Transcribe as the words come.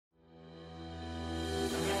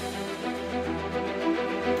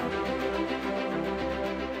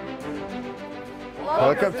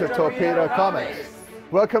Welcome to Torpedo Comics.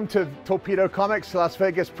 Welcome to Torpedo Comics, Las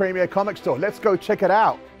Vegas' premier comic store. Let's go check it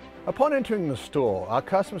out. Upon entering the store, our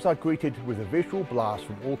customers are greeted with a visual blast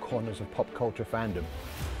from all corners of pop culture fandom.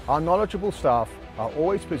 Our knowledgeable staff are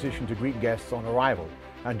always positioned to greet guests on arrival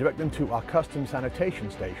and direct them to our custom sanitation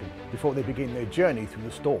station before they begin their journey through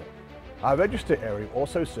the store. Our register area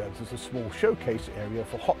also serves as a small showcase area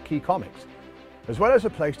for hotkey comics, as well as a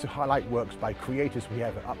place to highlight works by creators we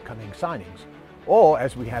have at upcoming signings, or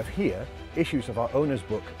as we have here, issues of our owner's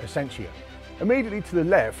book, Essentia. Immediately to the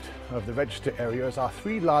left of the register area is our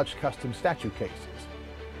 3 large custom statue cases.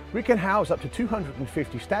 We can house up to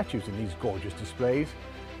 250 statues in these gorgeous displays,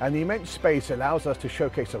 and the immense space allows us to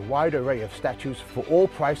showcase a wide array of statues for all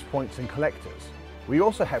price points and collectors. We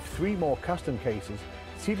also have 3 more custom cases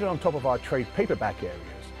seated on top of our trade paperback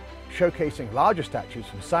areas, showcasing larger statues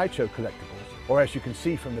from Sideshow collectibles, or as you can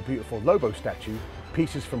see from the beautiful Lobo statue,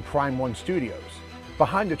 pieces from Prime One Studios.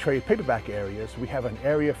 Behind the trade paperback areas, we have an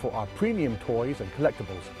area for our premium toys and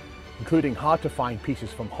collectibles, including hard-to-find pieces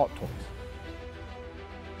from Hot Toys.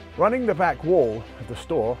 Running the back wall of the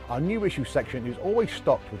store, our new issue section is always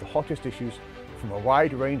stocked with the hottest issues from a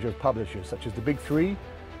wide range of publishers such as the Big 3,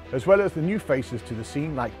 as well as the new faces to the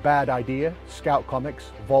scene like Bad Idea, Scout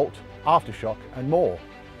Comics, Vault, Aftershock, and more.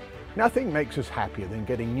 Nothing makes us happier than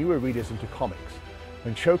getting newer readers into comics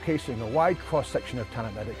and showcasing a wide cross-section of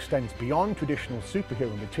talent that extends beyond traditional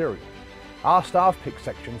superhero material. Our staff pick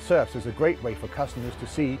section serves as a great way for customers to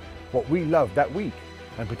see what we love that week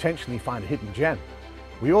and potentially find a hidden gem.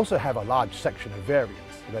 We also have a large section of variants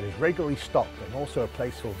that is regularly stocked and also a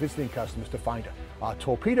place for visiting customers to find our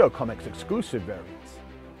Torpedo Comics exclusive variants.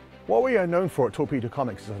 What we are known for at Torpedo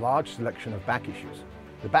Comics is a large selection of back issues.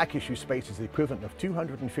 The back issue space is the equivalent of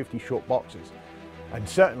 250 short boxes, and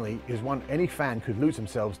certainly is one any fan could lose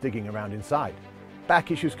themselves digging around inside. Back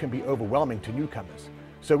issues can be overwhelming to newcomers,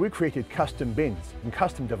 so we created custom bins and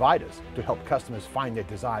custom dividers to help customers find their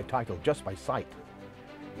desired title just by sight.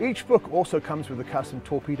 Each book also comes with a custom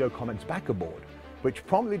Torpedo Comics backer board, which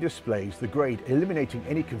promptly displays the grade, eliminating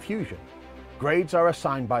any confusion. Grades are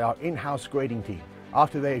assigned by our in-house grading team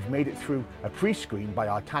after they've made it through a pre-screen by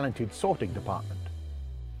our talented sorting department.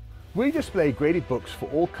 We display graded books for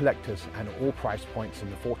all collectors and at all price points in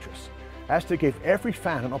the Fortress, as to give every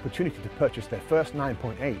fan an opportunity to purchase their first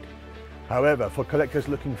 9.8. However, for collectors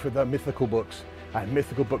looking for the mythical books and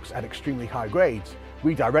mythical books at extremely high grades,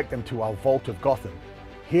 we direct them to our Vault of Gotham.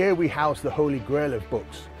 Here we house the holy grail of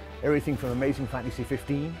books, everything from Amazing Fantasy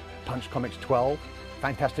 15, Punch Comics 12,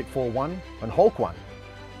 Fantastic Four 1, and Hulk 1.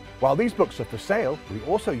 While these books are for sale, we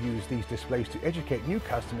also use these displays to educate new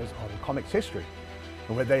customers on comics history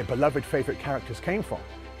and where their beloved favorite characters came from.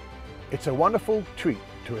 It's a wonderful treat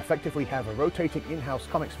to effectively have a rotating in-house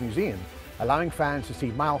comics museum, allowing fans to see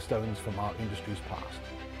milestones from our industry's past.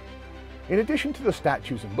 In addition to the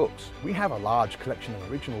statues and books, we have a large collection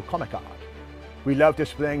of original comic art. We love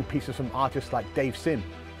displaying pieces from artists like Dave Sim,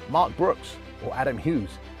 Mark Brooks, or Adam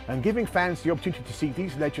Hughes, and giving fans the opportunity to see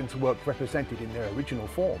these legends' work represented in their original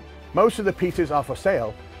form. Most of the pieces are for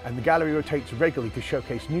sale, and the gallery rotates regularly to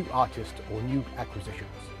showcase new artists or new acquisitions.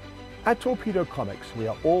 At Torpedo Comics, we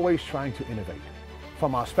are always trying to innovate.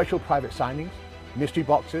 From our special private signings, mystery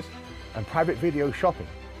boxes, and private video shopping,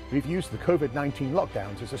 we've used the COVID-19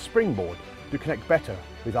 lockdowns as a springboard to connect better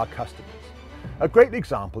with our customers. A great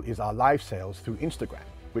example is our live sales through Instagram,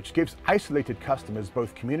 which gives isolated customers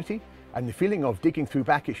both community and the feeling of digging through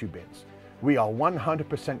back issue bins. We are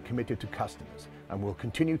 100% committed to customers and will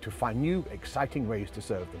continue to find new, exciting ways to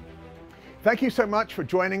serve them. Thank you so much for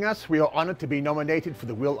joining us. We are honored to be nominated for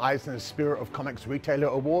the Will Eisner Spirit of Comics Retailer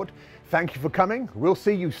Award. Thank you for coming. We'll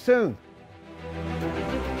see you soon.